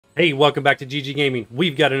Hey, welcome back to gggaming.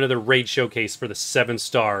 We've got another raid showcase for the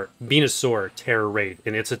 7-star VENUSAUR Tera Raid,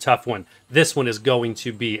 and it's a tough one. This one is going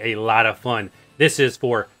to be a lot of fun. This is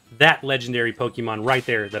for that legendary Pokemon right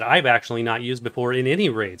there that I've actually not used before in any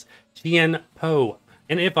raids, CHIEN-PAO.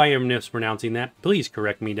 And if I am mispronouncing that, please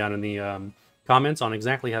correct me down in the comments on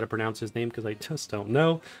exactly how to pronounce his name, because I just don't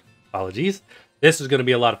know. Apologies. This is going to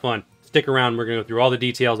be a lot of fun. Stick around, we're going to go through all the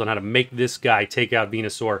details on how to make this guy take out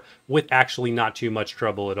VENUSAUR with actually not too much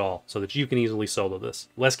trouble at all, so that you can easily solo this.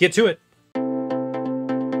 Let's get to it!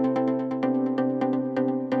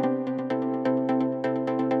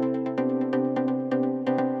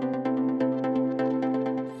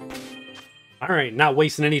 Alright, not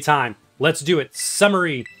wasting any time. Let's do it.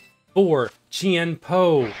 Summary for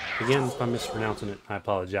CHIEN-PAO. Again, if I'm mispronouncing it, I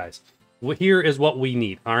apologize. Here is what we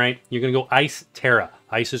need, all right? You're going to go Ice Tera.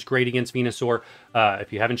 Ice is great against VENUSAUR.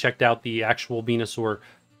 If you haven't checked out the actual VENUSAUR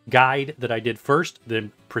guide that I did first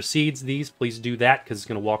that precedes these, please do that, because it's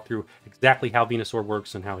going to walk through exactly how VENUSAUR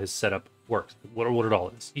works and how his setup works, what it all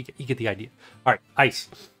is. You get the idea. All right, Ice.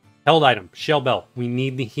 Held item, Shell Bell. We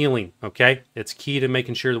need the healing, okay? It's key to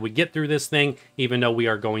making sure that we get through this thing, even though we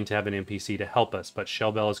are going to have an NPC to help us, but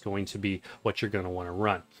Shell Bell is going to be what you're going to want to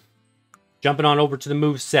run. Jumping on over to the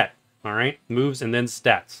move set. All right, moves and then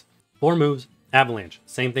stats. 4 moves, Avalanche.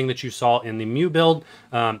 Same thing that you saw in the Mew build,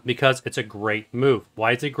 because it's a great move.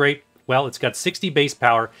 Why is it great? Well, it's got 60 base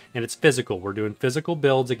power and it's physical. We're doing physical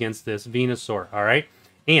builds against this VENUSAUR, all right?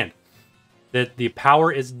 And the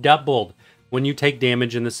power is doubled when you take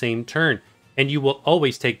damage in the same turn. And you will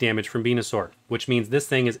always take damage from VENUSAUR, which means this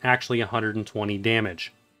thing is actually 120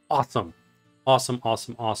 damage. Awesome. Awesome,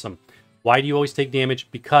 awesome, awesome. Why do you always take damage?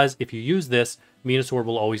 Because if you use this, VENUSAUR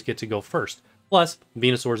will always get to go first. Plus,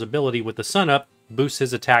 VENUSAUR's ability with the sun up boosts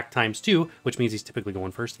his attack ×2, which means he's typically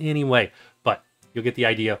going first anyway. But you'll get the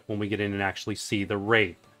idea when we get in and actually see the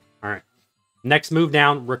raid. All right. Next move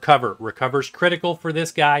down, Recover. Recover's critical for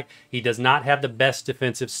this guy. He does not have the best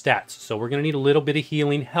defensive stats, so we're going to need a little bit of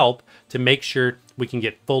healing help to make sure we can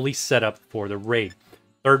get fully set up for the raid.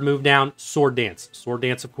 Third move down, Sword Dance. Sword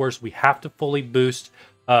Dance, of course, we have to fully boost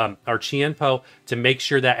our CHIEN-PAO to make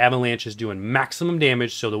sure that Avalanche is doing maximum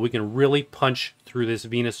damage so that we can really punch through this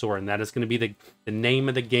VENUSAUR, and that is going to be the name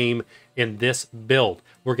of the game in this build.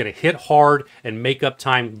 We're going to hit hard and make up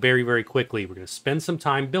time very, very quickly. We're going to spend some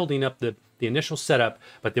time building up the initial setup,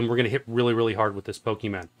 but then we're going to hit really, really hard with this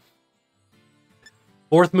Pokemon.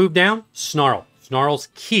 Fourth move down, Snarl. Snarl's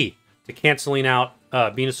key to canceling out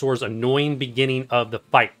VENUSAUR's annoying beginning of the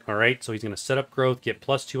fight, all right? So he's going to set up growth, get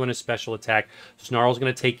 +2 on his special attack. Snarl's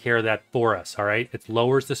going to take care of that for us, all right? It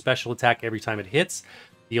lowers the special attack every time it hits.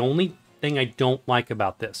 The only thing I don't like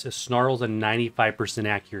about this is Snarl's a 95%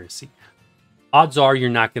 accuracy. Odds are you're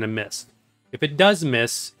not going to miss. If it does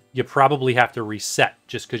miss, you probably have to reset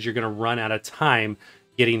just because you're going to run out of time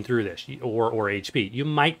getting through this, or HP. You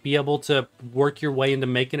might be able to work your way into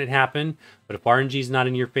making it happen, but if RNG is not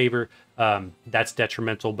in your favor, that's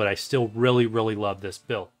detrimental, but I still really, really love this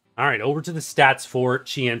build. All right, over to the stats for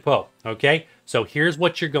CHIEN-PAO, okay? So here's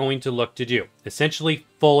what you're going to look to do. Essentially,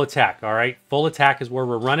 full attack, all right? Full attack is where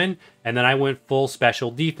we're running, and then I went full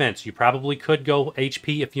special defense. You probably could go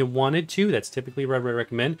HP if you wanted to. That's typically what I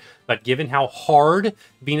recommend, but given how hard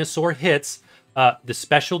VENUSAUR hits, the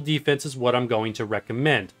special defense is what I'm going to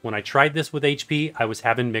recommend. When I tried this with HP, I was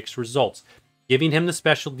having mixed results. Giving him the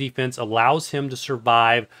special defense allows him to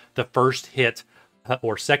survive the first hit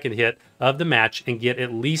or second hit of the match and get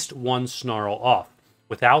at least 1 Snarl off.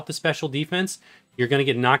 Without the special defense, you're going to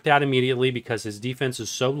get knocked out immediately because his defense is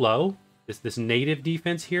so low. This native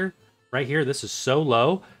defense here, right here, this is so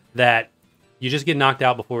low that you just get knocked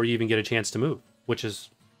out before you even get a chance to move, which is,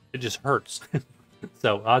 it just hurts.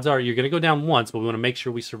 So odds are you're going to go down once, but we want to make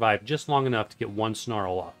sure we survive just long enough to get 1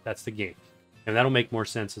 Snarl off. That's the game. And that'll make more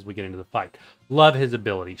sense as we get into the fight. Love his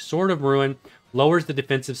ability. Sword of Ruin lowers the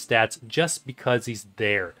defensive stats just because he's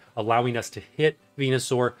there, allowing us to hit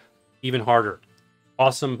VENUSAUR even harder.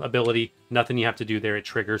 Awesome ability. Nothing you have to do there. It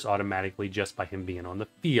triggers automatically just by him being on the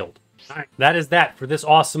field. All right, that is that for this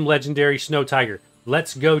awesome legendary Snow Tiger.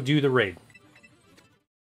 Let's go do the raid.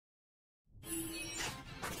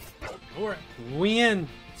 All right, we in.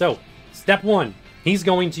 So, step 1, he's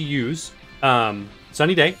going to use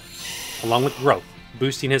Sunny Day along with growth,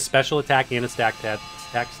 boosting his special attack and his attack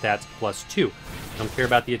stats +2. Don't care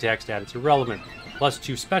about the attack stat, it's irrelevant.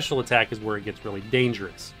 +2 special attack is where it gets really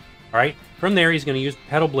dangerous. All right, from there he's going to use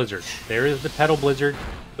Petal Blizzard. There is the Petal Blizzard.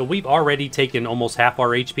 So we've already taken almost half our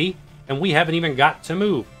HP, and we haven't even got to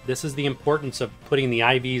move. This is the importance of putting the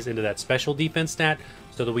IVs into that special defense stat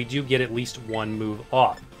so that we do get at least 1 move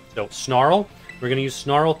off. So Snarl, We're going to use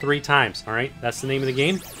Snarl 3 times, all right? That's the name of the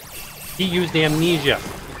game. He used Amnesia.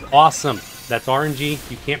 Awesome. That's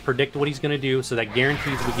RNG. You can't predict what he's going to do, so that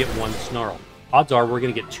guarantees we get 1 Snarl. Odds are we're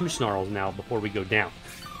going to get 2 Snarls now before we go down,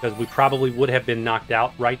 because we probably would have been knocked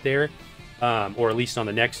out right there, or at least on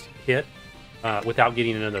the next hit, without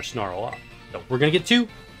getting another Snarl off. So we're going to get 2.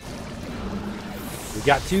 We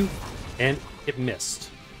got 2, and it missed.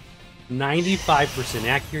 95%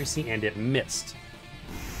 accuracy, and it missed.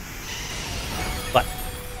 But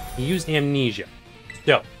he used Amnesia.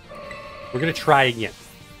 So we're going to try again.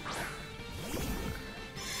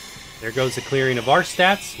 There goes the clearing of our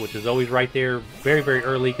stats, which is always right there very, very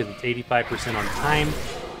early because it's 85% on time.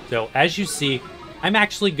 So as you see, I'm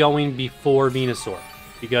actually going before Venusaur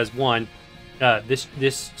because, one,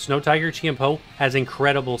 this Snow Tiger CHIEN-PAO has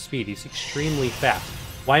incredible speed. He's extremely fast.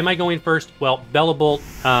 Why am I going first? Well, Bellabolt,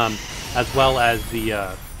 as well as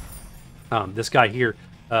the this guy here,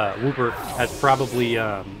 Wooper, has probably,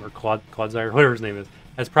 or Quadzire, whatever his name is,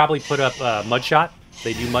 has probably put up Mudshot.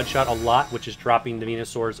 They do Mudshot a lot, which is dropping the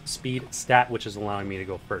Venusaur's speed stat, which is allowing me to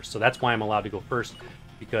go first. So that's why I'm allowed to go first,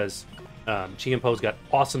 because CHIEN-PAO's got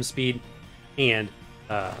awesome speed, and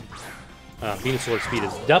Venusaur's speed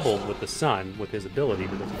is doubled with the Sun, with his ability,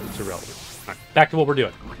 but it's irrelevant. All right, back to what we're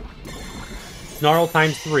doing. Snarl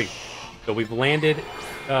times 3. So we've landed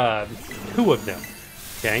 2 of them.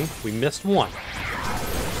 Okay, we missed 1.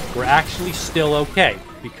 We're actually still okay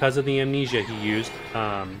because of the Amnesia he used.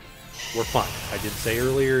 We're fine. I did say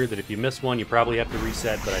earlier that if you miss 1, you probably have to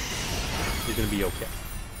reset, but you're going to be okay.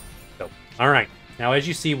 So, all right. Now, as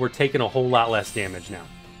you see, we're taking a whole lot less damage now.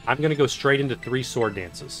 I'm going to go straight into 3 sword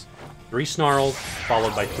dances. 3 snarls,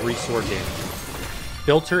 followed by 3 sword dances.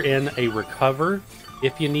 Filter in a recover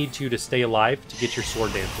if you need to stay alive to get your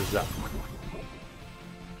sword dances up.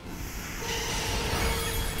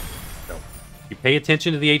 So, you pay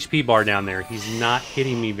attention to the HP bar down there. He's not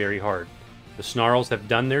hitting me very hard. The Snarls have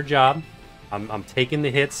done their job. I'm taking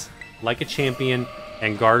the hits like a champion,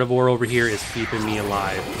 and Gardevoir over here is keeping me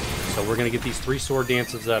alive. So we're going to get these 3 sword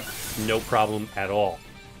dances up, no problem at all.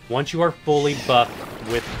 Once you are fully buffed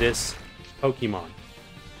with this Pokemon,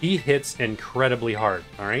 he hits incredibly hard,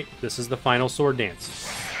 all right? This is the final sword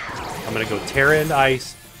dance. I'm going to go Terra and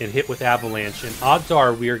Ice and hit with Avalanche, and odds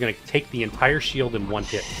are we are going to take the entire shield in 1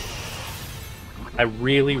 hit. I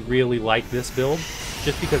really, really like this build,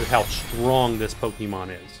 just because of how strong this Pokemon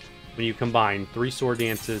is. When you combine 3 sword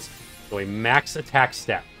dances, so a max attack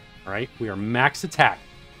stat, all right? We are max attack,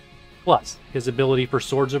 plus his ability for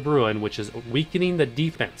Swords of Ruin, which is weakening the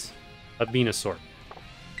defense of Venusaur.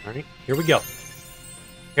 All right, here we go.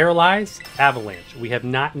 Paralyze, Avalanche. We have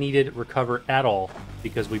not needed Recover at all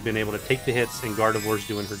because we've been able to take the hits, and Gardevoir's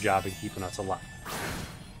doing her job and keeping us alive.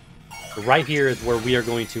 So right here is where we are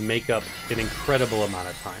going to make up an incredible amount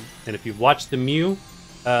of time. And if you've watched the Mew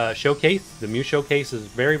showcase, the Mew showcase is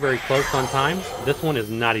very, very close on time. This one is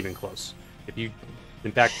not even close.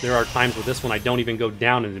 In fact, there are times with this one I don't even go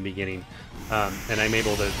down in the beginning, and I'm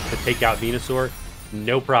able to take out Venusaur,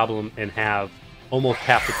 no problem, and have almost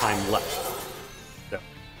half the time left. So,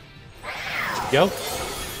 go.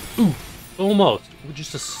 Ooh, almost.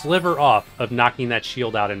 Just a sliver off of knocking that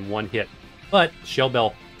shield out in 1 hit. But Shell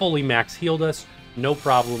Bell fully max healed us, no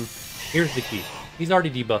problem. Here's the key. He's already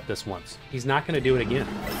debuffed this once. He's not going to do it again.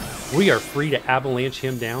 We are free to Avalanche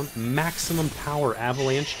him down. Maximum power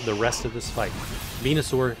Avalanche the rest of this fight.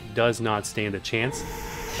 Venusaur does not stand a chance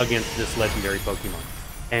against this legendary Pokemon.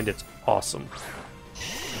 And it's awesome.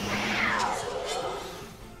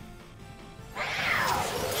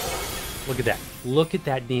 Look at that. Look at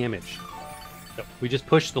that damage. So we just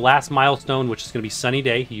pushed the last milestone, which is going to be Sunny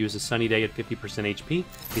Day. He uses Sunny Day at 50% HP.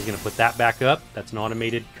 He's going to put that back up. That's an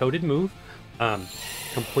automated coded move.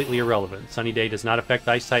 Completely irrelevant. Sunny Day does not affect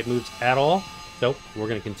Ice-type moves at all. So we're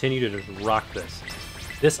going to continue to just rock this.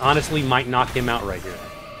 This honestly might knock him out right here.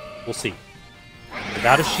 We'll see.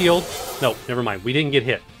 Without a shield. No, never mind. We didn't get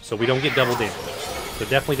hit, so we don't get double damage. So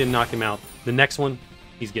definitely didn't knock him out. The next one,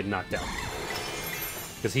 he's getting knocked out.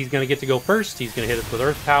 Because he's going to get to go first. He's going to hit us with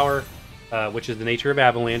Earth Power, which is the nature of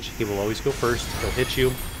Avalanche. He will always go first. He'll hit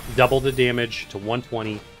you, double the damage to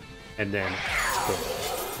 120, and then go.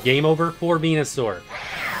 Game over for Venusaur.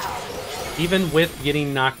 Even with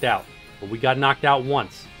getting knocked out. But we got knocked out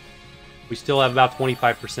once. We still have about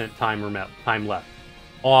 25% time left.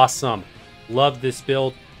 Awesome. Love this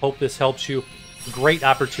build. Hope this helps you. Great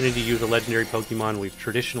opportunity to use a legendary Pokemon we've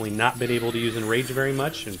traditionally not been able to use in Raids very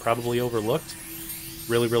much and probably overlooked.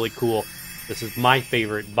 Really, really cool. This is my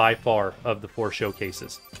favorite by far of the 4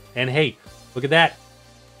 showcases. And hey, look at that.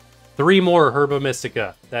 3 more Herba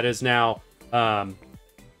Mystica. That is now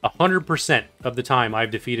 100% of the time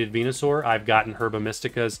I've defeated Venusaur, I've gotten Herba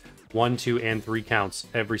Mystica's 1, 2, and 3 counts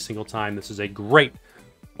every single time. This is a great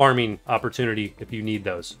farming opportunity if you need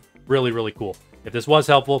those. Really, really cool. If this was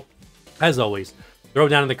helpful, as always, throw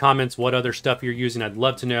down in the comments what other stuff you're using. I'd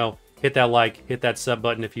love to know. Hit that like, hit that sub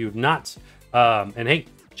button if you've not. And hey,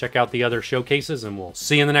 check out the other showcases, and we'll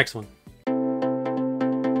see you in the next one.